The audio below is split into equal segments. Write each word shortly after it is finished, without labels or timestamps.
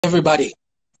everybody.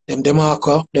 Them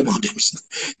Demarco, them have them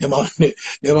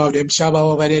Shaba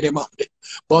over there, them have them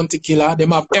Bounty Killer,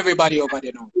 them have everybody over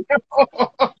there now.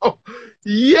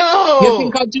 You Yo!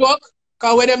 think a joke?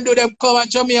 Cause when them do them cover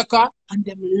Jamaica and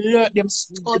them They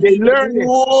study learn the it.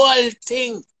 whole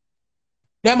thing.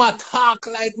 Them a talk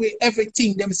like with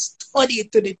everything. Them study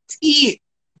it to the T.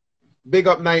 Big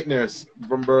up Night Nurse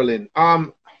from Berlin.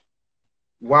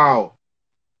 Wow.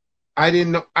 I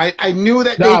didn't know. I knew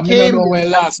that they Nah, me no came know there.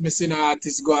 when last me seen an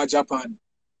artist go to Japan.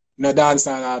 No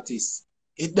dancehall artist.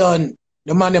 It done.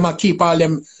 The man them a keep all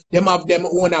them have them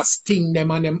own a sting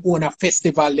them and them own a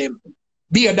festival them.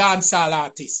 Be a dancehall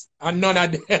artist. And none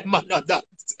of them are not that.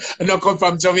 Not come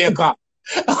from Jamaica.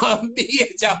 Be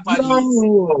a Japanese.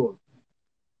 No.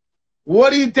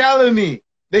 What are you telling me?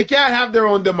 They can't have their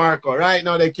own Demarco, right?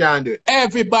 No, they can't do it.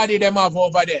 Everybody them have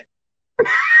over there.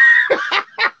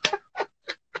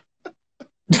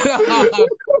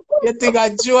 You think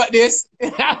I joke this?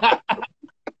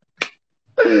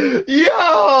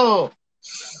 Yo!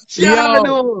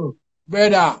 Yo,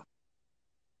 brother.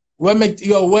 When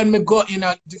me go in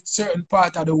a certain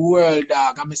part of the world,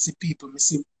 dog, and me see people, me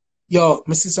see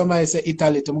somebody say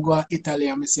Italy, to me go to Italy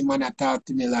and me see man a talk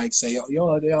to me like say,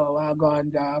 yo, I gone,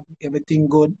 dog, everything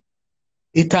good.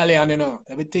 Italian, you know,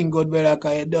 everything good, brother,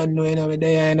 cause you don't know, you know,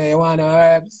 there, you know, you want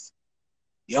herbs.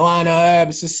 You want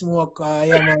herbs to smoke,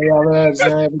 yeah, man, you have herbs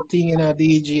and everything, you know,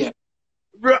 DJ.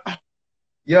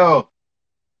 Yo.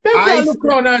 I look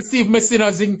around and see if me see no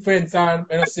zinc fence and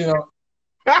I see no.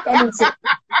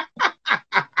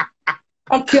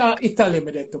 I can't Italy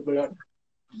me there to blood.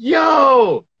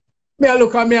 Yo! Me I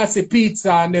look at me I say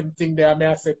pizza and them thing there. Me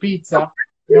I say pizza.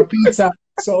 Your pizza.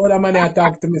 So other man I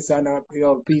talk to me son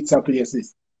your pizza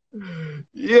places.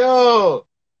 Yo!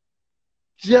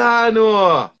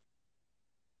 Jano!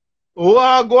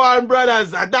 What go on,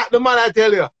 brothers? That the man I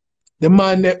tell you. The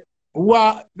man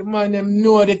them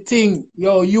know the thing.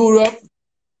 Yo, Europe,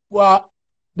 what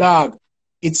dog?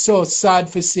 It's so sad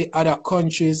to see other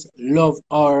countries love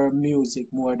our music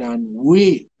more than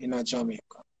we in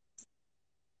Jamaica.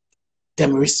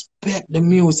 Them respect the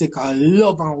music and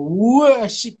love and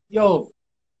worship, yo.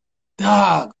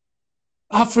 Dog.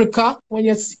 Africa, when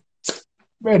you see,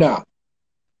 brother.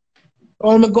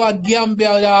 When I go to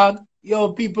Gambia, dog,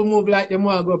 yo, people move like them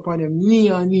want to go up on them knee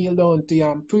and kneel down to you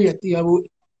and pray to you.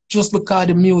 Just because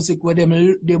the music where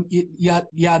you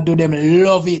do them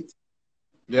love it.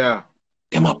 Yeah.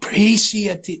 Them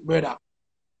appreciate it, brother.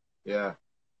 Yeah.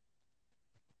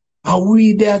 And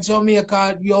we there,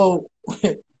 Jamaica, yo,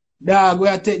 dog,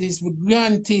 we take this for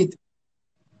granted.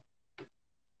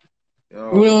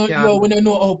 We don't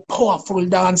know how powerful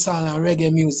dancehall and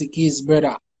reggae music is,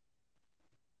 brother.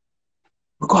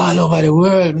 We go all over the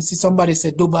world. Me see somebody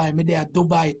say Dubai, me there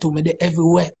Dubai too, me there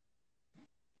everywhere.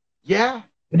 Yeah.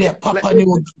 Me there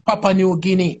Papua New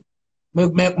Guinea. Me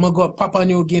go Papua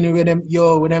New Guinea where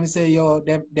them say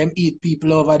them eat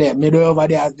people over there. Me do over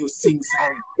there do sing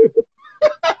song.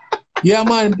 Yeah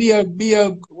man, be a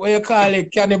what you call it,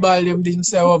 cannibal them didn't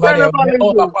say over there.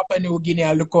 Over Papua New Guinea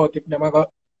I look out if them are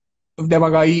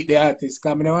gonna eat the artist.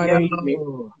 Cause me don't wanna eat me.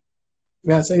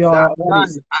 Me I say yo,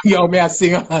 me I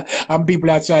sing and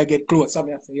people are trying to get close. So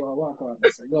me I say, yo, walk on. I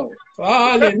say, yo,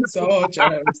 falling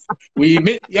soldiers. We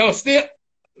meet yo still.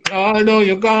 Oh no,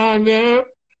 you gone there.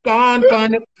 Gone.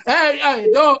 Hey,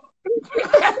 don't.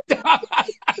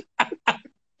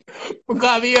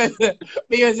 Because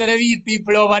because they eat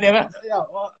people over there.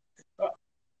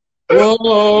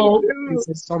 Yo, this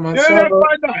is someone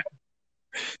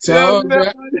so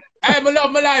I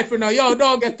love my life, you know. Yo,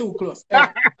 don't get too close.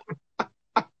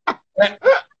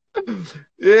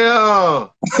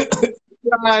 Yo.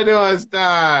 I know,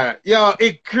 star. Yo,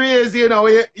 it crazy, you know.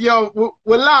 Yo,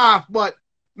 we laugh, but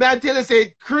man, tell you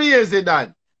say crazy,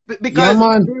 Dan.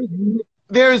 Because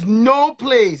there's no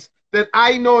place that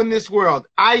I know in this world.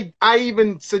 I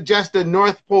even suggested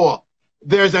North Pole.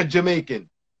 There's a Jamaican.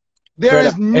 There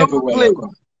is no place.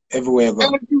 Everywhere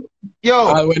go.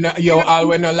 All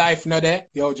when a life not there,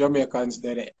 yo, Jamaicans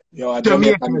there. Yo, a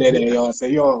Jamaican there. Yo, I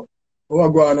say, yo, what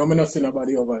go on? I'm not seeing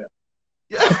nobody over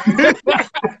there.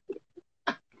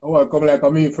 I want to come like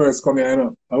me first come here,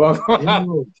 you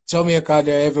know. Jamaica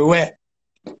there everywhere.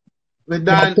 But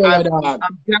Dan, I'm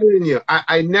telling you,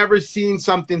 I never seen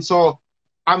something so.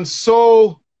 I'm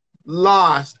so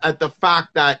lost at the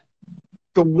fact that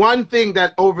the one thing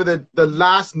that over the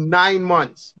last 9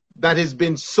 months that has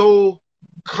been so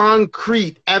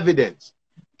concrete evidence,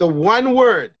 the one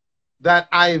word that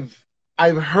I've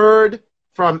heard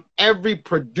from every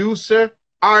producer,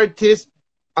 artist,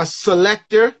 a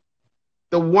selector,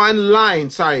 the one line,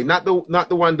 sorry, not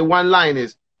the one line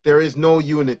is there is no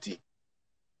unity.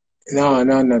 No,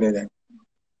 no, none of them.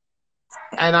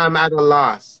 And I'm at a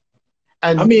loss.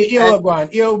 I mean, here go on.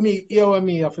 Here what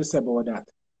me have to say about that.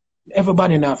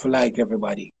 Everybody not like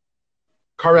everybody.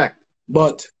 Correct.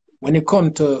 But when it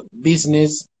comes to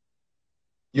business,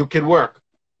 you can work.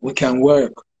 We can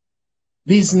work.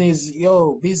 Business,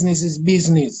 business is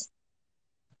business.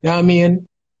 You know what I mean?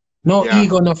 No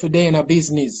ego, no for day in a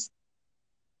business.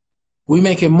 We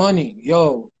making money.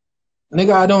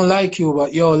 Nigga, I don't like you,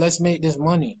 but let's make this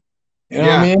money. You know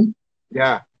what I mean?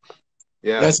 Yeah.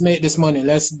 Yeah. Let's make this money.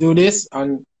 Let's do this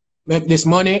and make this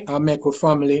money and make a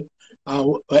family.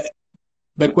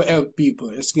 Make we help people.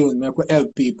 Excuse me, make we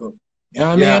help people. You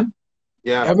know what I mean?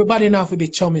 Yeah. Everybody now to be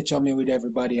chummy with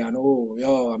everybody and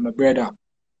I'm a brother.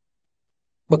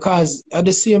 Because at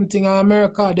the same thing in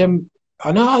America, them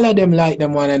and all of them like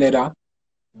them one another.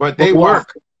 But they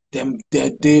work. Them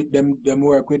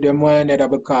work with them one another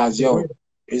because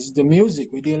it's the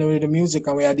music. We're dealing with the music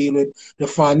and we are dealing with the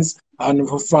fans, and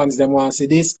for fans them want to see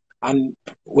this, and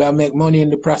we'll make money in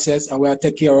the process and we'll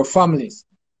take care of families.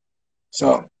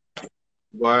 So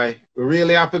boy, we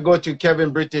really have to go to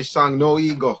Kevin British song No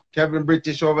Ego. Kevin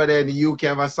British over there in the UK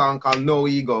have a song called No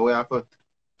Ego. We have to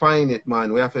find it,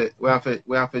 man. We have to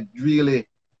really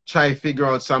try to figure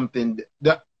out something.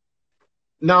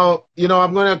 Now,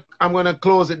 I'm gonna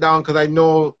close it down because I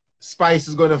know Spice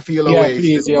is gonna feel away. Yeah,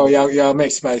 please,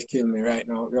 make Spice kill me right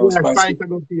now. Spice is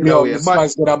gonna feel away.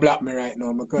 Spice gonna block me right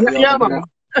now. Man.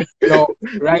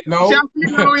 Right now,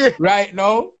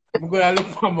 I'm gonna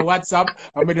look on my WhatsApp.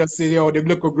 I'm gonna say, the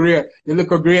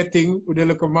little gray thing with the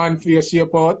little man face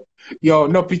shape out.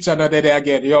 No picture not there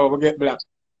again. We get black.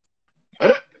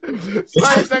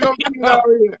 Spice gonna feel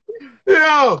away.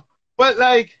 But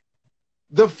like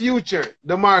the future,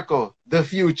 Demarco, the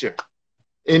future.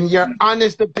 In your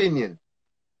honest opinion,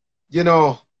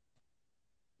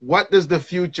 what does the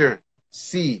future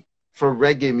see for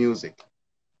reggae music?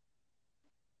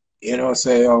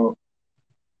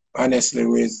 Honestly,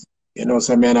 with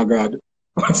some man of God,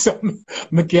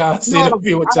 me can't see the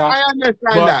future. I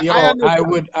understand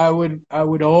that. I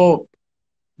would hope.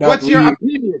 What's your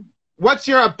opinion? What's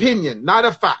your opinion? Not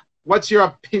a fact. What's your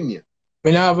opinion?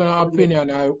 When I have an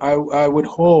opinion, I would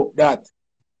hope that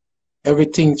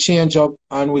everything change up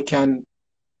and we can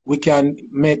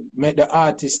make the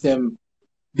artists them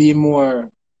be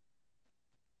more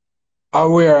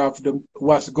aware of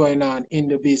what's going on in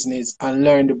the business and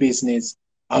learn the business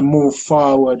and move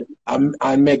forward and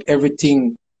make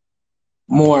everything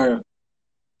more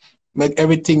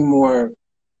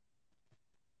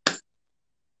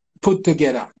put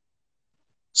together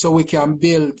so we can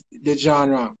build the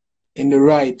genre in the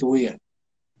right way.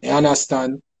 You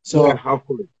understand? So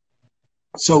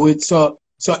so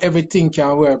everything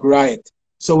can work right.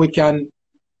 So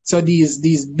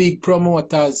these big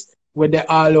promoters where they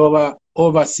all over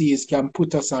overseas can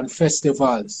put us on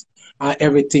festivals and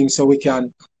everything so we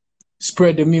can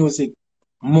spread the music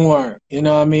more, you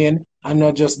know what I mean? And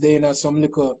not just there in some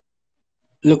little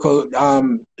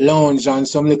lounge and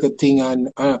some little thing and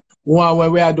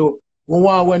when we are do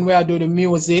the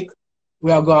music,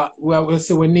 we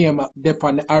see we name up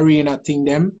on the arena thing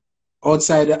them.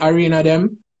 Outside the arena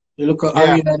them, you look at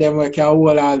arena them where can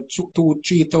hold all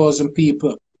 2,000-3,000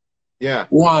 people. Yeah.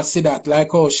 Want to see that.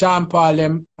 Like how Sean Paul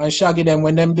them and Shaggy them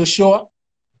when them do show,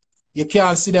 you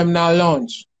can't see them now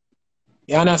lounge.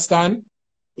 You understand?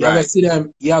 You have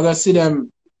to see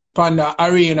them on the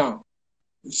arena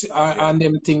and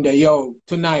them thing there,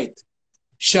 tonight,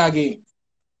 Shaggy,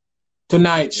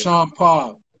 tonight, Sean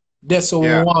Paul. That's how we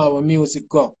want our music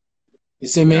go. You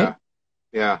see me?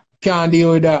 Yeah. Can't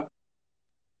deal with that.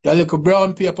 The little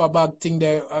brown paper bag thing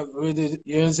there,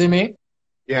 you see me?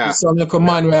 Yeah. Some little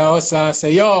man where I also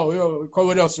say, yo, come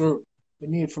with us. We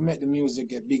need to make the music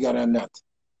get bigger than that.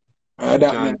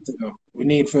 We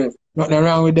need for, nothing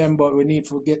wrong with them, but we need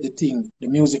to get the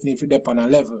music need to be on a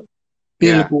level.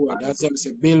 Billboard, that's what I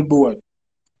say, billboard.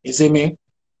 You see me?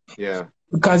 Yeah.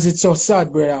 Because it's so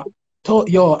sad, brother.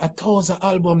 1,000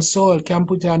 albums sold can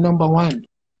put you on #1.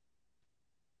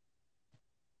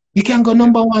 You can go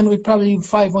 #1 with probably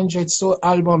 500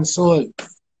 albums sold.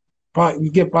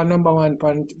 You get on #1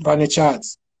 on the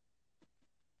charts.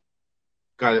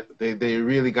 They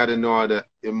really got to know how to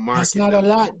market. That's not a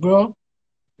lot, bro.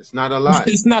 It's not a lot.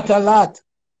 It's not a lot.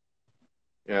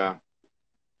 Yeah.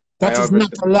 That is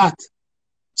not a lot.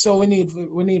 So we need for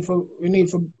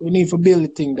build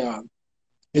the thing down.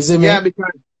 Is it me? Yeah,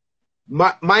 because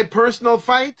my personal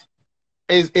fight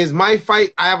is my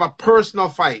fight. I have a personal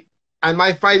fight, and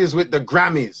my fight is with the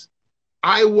Grammys.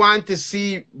 I want to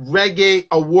see reggae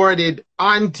awarded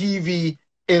on TV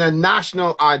in a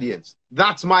national audience.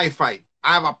 That's my fight.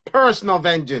 I have a personal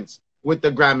vengeance with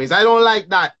the Grammys. I don't like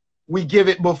that. We give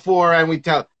it before and we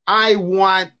tell. I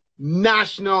want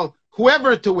national,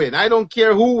 whoever to win. I don't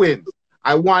care who wins.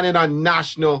 I want it on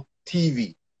national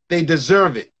TV. They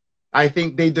deserve it. I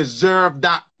think they deserve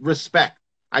that respect.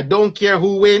 I don't care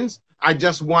who wins. I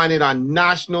just want it on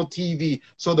national TV.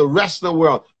 So the rest of the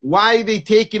world, why are they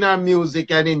taking our music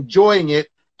and enjoying it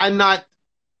and not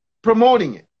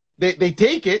promoting it? They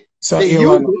take it. So they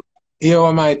use it. Here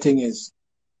what my thing is.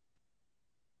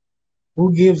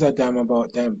 Who gives a damn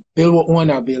about them? Bill will own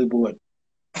a billboard.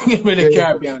 Give me the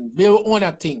Caribbean. Bill will own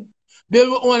a thing.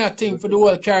 Bill will own a thing for the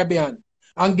whole Caribbean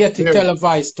and get it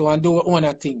televised to and do a own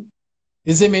a thing.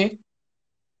 You see me?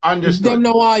 Understood. If them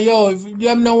no want, if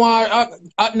them no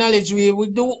want acknowledge we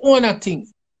do own a thing.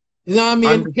 You know what I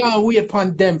mean? We can't wait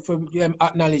upon them for them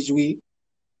acknowledge we.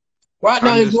 We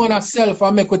acknowledge one ourselves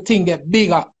and make a thing get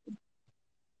bigger.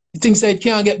 You think say it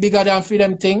can't get bigger than for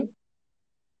them thing?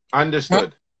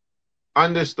 Understood. Huh?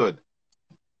 Understood.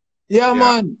 Yeah,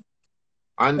 man.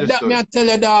 Understood. That me I tell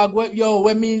you, dog,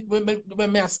 when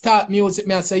me I start music,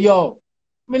 me I say, yo,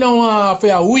 me don't want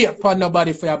to wait for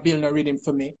nobody for build a rhythm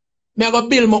for me. Me I go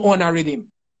build my own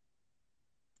rhythm.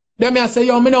 Then me I say,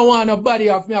 yo, me don't want nobody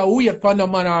of me I wait for no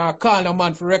man or call no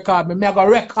man for record me. Me I go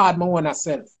record my own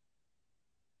self.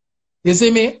 You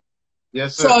see me?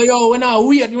 Yes, sir. So, yo, when I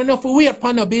wait, we don't wait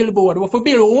for no billboard. We for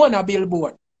build our own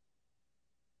billboard.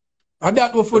 And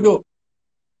that we for do.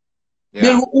 Yeah.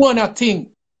 Build our own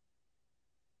thing.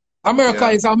 America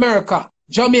is America.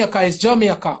 Jamaica is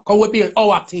Jamaica. Because we build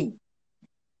our thing.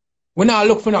 We not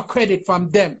look for no credit from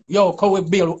them. Yo, because we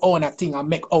build our thing and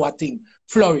make our thing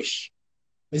flourish.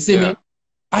 You see me?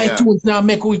 iTunes now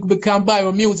make we can buy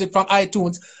our music from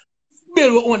iTunes.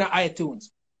 Build our own iTunes.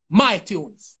 My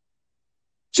tunes.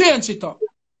 Change it up.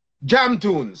 Jam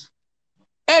tunes.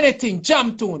 Anything.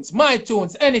 Jam tunes. My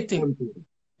tunes. Anything.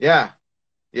 Yeah.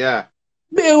 Yeah.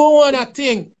 Build our own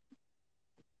thing.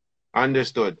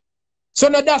 Understood. So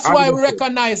now that's why we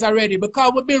recognize already,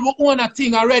 because we build our own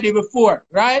thing already before,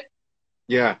 right?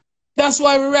 Yeah. That's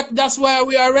why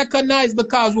we are recognized,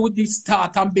 because we did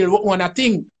start and build our own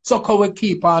thing. So can we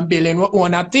keep on building our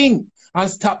own thing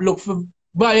and stop look for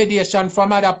validation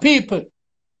from other people?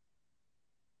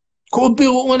 Could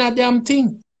build our own damn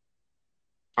thing.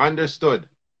 Understood.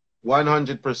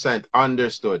 100%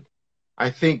 understood. I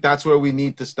think that's where we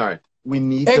need to start. We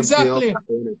need to build our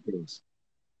own things.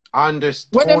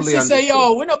 Understood. When them say,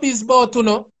 yo, we not be about to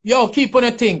know. Yo, keep on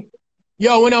a thing.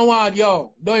 Yo, we don't want,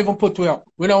 yo, don't even put we up.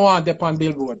 We don't want them on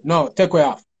billboard. No, take we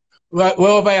off. We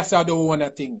over here say do one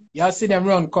thing. You see them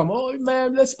run, come, oh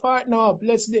man, let's partner up.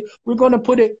 We're gonna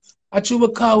put it at you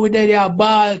because we there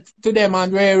ball to them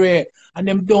and rare. And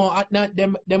them don't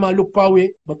them a look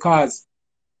away because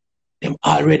them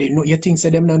already know. You think say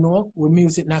them don't know? With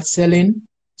music not selling.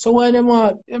 So why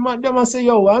them say,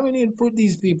 yo, why we need to put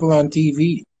these people on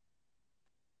TV?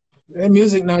 Their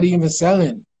music not even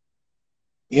selling.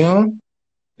 You know?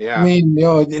 Yeah. I mean,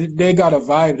 yo, they got a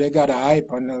vibe, they got a hype,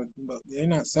 but they're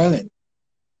not selling.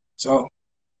 So,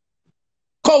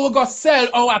 we go sell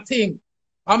our thing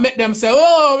and make them say,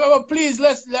 oh, please,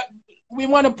 we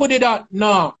want to put it out.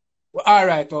 No. All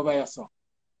right, over here, so.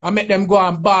 I make them go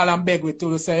and ball and beg with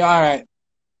to say, all right,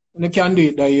 we can do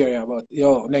it that year, but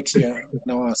yo, next year,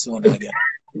 no one soon again.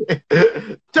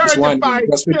 Just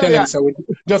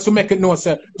to make it known,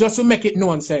 sir. Just to make it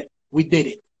known, sir. We did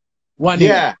it. 1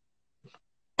 year.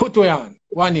 Put we on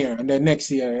 1 year, and then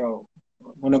next year, yo,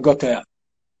 when I got there.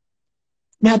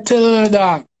 Me I tell you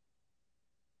that.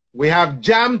 We have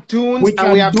jam tunes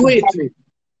and we have do it.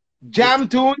 Jam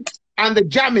tunes and the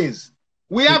jammies.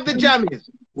 We have the jammies.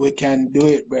 We can do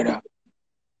it, brother.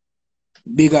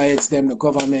 Bigger heads them, the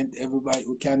government, everybody.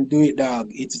 We can do it, dog.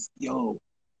 It's, yo,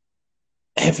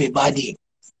 everybody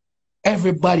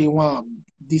want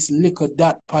this little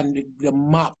dot on the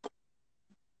map.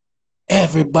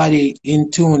 Everybody in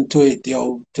tune to it,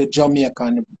 yo, to Jamaica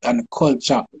and the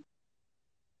culture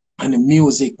and the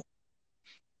music.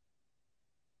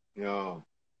 Yo.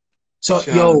 So,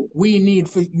 yo, we need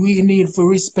to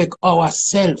respect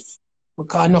ourselves.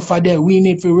 Because enough of that, we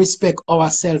need to respect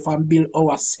ourselves and build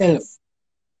ourselves.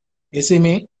 You see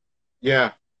me?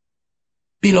 Yeah.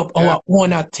 Build up our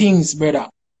own things, brother.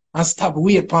 And stop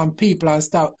waiting on people and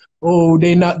stop, oh,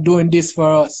 they're not doing this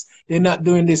for us. They're not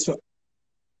doing this for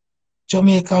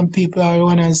Jamaican people are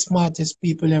one of the smartest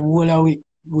people and all of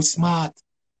we smart.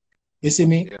 You see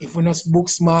me? Yeah. If we're not book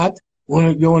smart,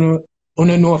 you don't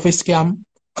know if it's scam,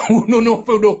 you don't know if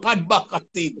we do hard back a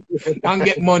thing and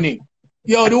get money.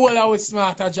 Yo, the whole of we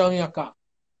smart at Jamaica.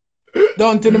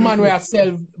 Down to the man where I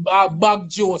sell bag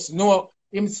juice. No,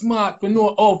 him smart to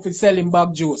know how to sell him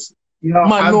bag juice. Yo,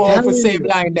 Man I'm know how to telling save you.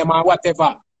 line them or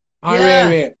whatever. And Yeah.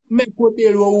 railway. Make we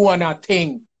build one a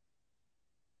thing.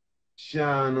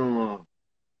 Shano.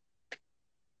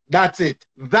 That's it.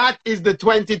 That is the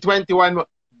 2021.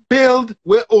 Build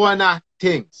with owner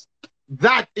things.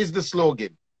 That is the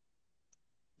slogan.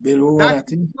 Build one That a is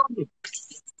the thing. slogan.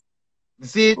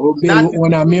 See, Oh, that build is the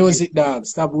one a slogan. music dog.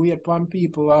 Stop wait for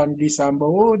people and this and but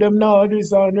oh them now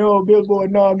this and oh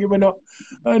billboard now giving up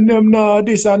and them now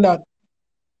this and that.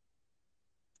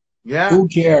 Yeah. Who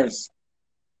cares?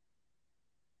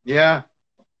 Yeah.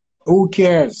 Who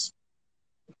cares?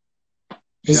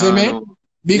 You see me? Shano.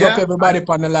 Big up Yeah. everybody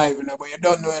on the live, you know, but you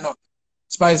don't know, you know.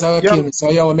 Spice our Yo, king. So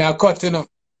yo, me a cut, you know.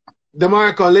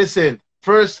 Demarco, listen.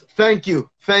 First, thank you.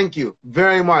 Thank you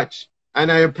very much.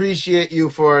 And I appreciate you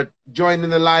for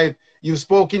joining the live. You've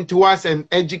spoken to us and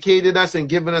educated us and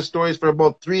given us stories for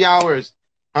about 3 hours.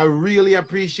 I really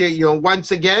appreciate you. And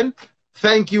once again,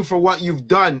 thank you for what you've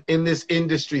done in this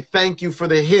industry. Thank you for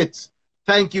the hits.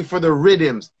 Thank you for the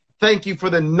rhythms. Thank you for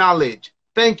the knowledge.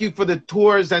 Thank you for the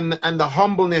tours and the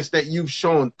humbleness that you've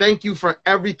shown. Thank you for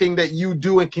everything that you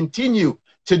do and continue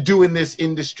to do in this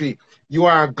industry. You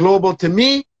are global to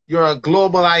me. You're a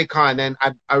global icon, and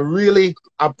I really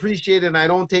appreciate it, and I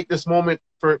don't take this moment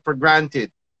for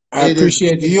granted. I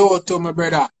appreciate you too, my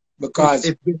brother, because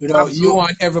It's been you know you absolutely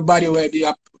want everybody where they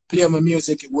play my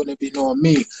music, it wouldn't be no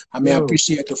me. I mean, I true.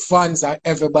 appreciate the fans and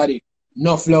everybody.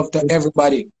 Enough love to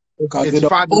everybody. Because It's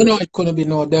without oh fabulous. no, it couldn't be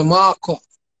no Demarco.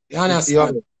 You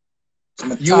understand? Yo,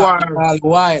 I'm you talking are all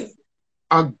while.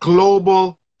 a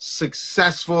global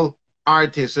successful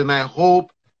artist, and I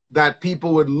hope that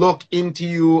people would look into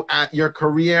you at your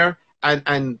career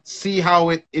and see how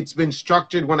it's been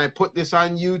structured when I put this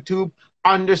on YouTube.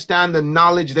 Understand the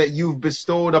knowledge that you've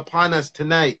bestowed upon us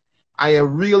tonight. I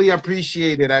really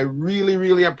appreciate it. I really,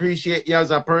 really appreciate you as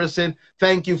a person.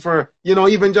 Thank you for, you know,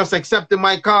 even just accepting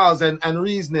my calls and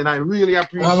reasoning. I really I mean,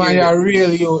 appreciate it. you're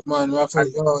real youth, man. I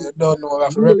You don't know, we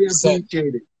have to really represent.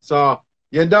 appreciate it. So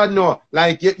you don't know.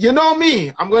 Like you know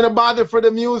me. I'm gonna bother for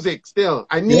the music still.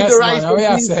 I need the Yes, man. rice How and you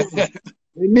peas say? song.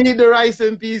 I need the rice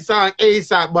and peas song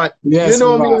ASAP. But you Yes,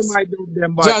 know me and boss. my dog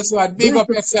them. But Just what? Big up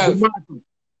listen, yourself. Demarco,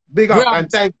 big up and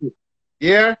Grams. thank you.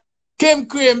 Yeah. Kim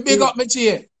Cream, big up my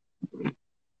cheer.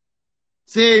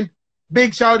 See,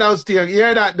 big shout outs to you. You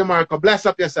hear that, Demarco? Bless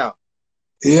up yourself.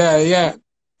 Yeah, yeah.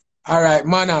 All right,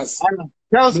 manners. All right.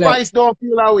 Tell Bless. Spice don't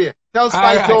feel that way. Tell All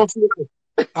Spice right. don't feel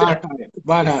that All right.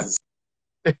 Manners.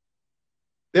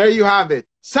 There you have it.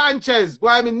 Sanchez, boy,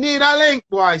 I mean, need a link,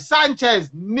 boy. Sanchez,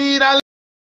 need a link.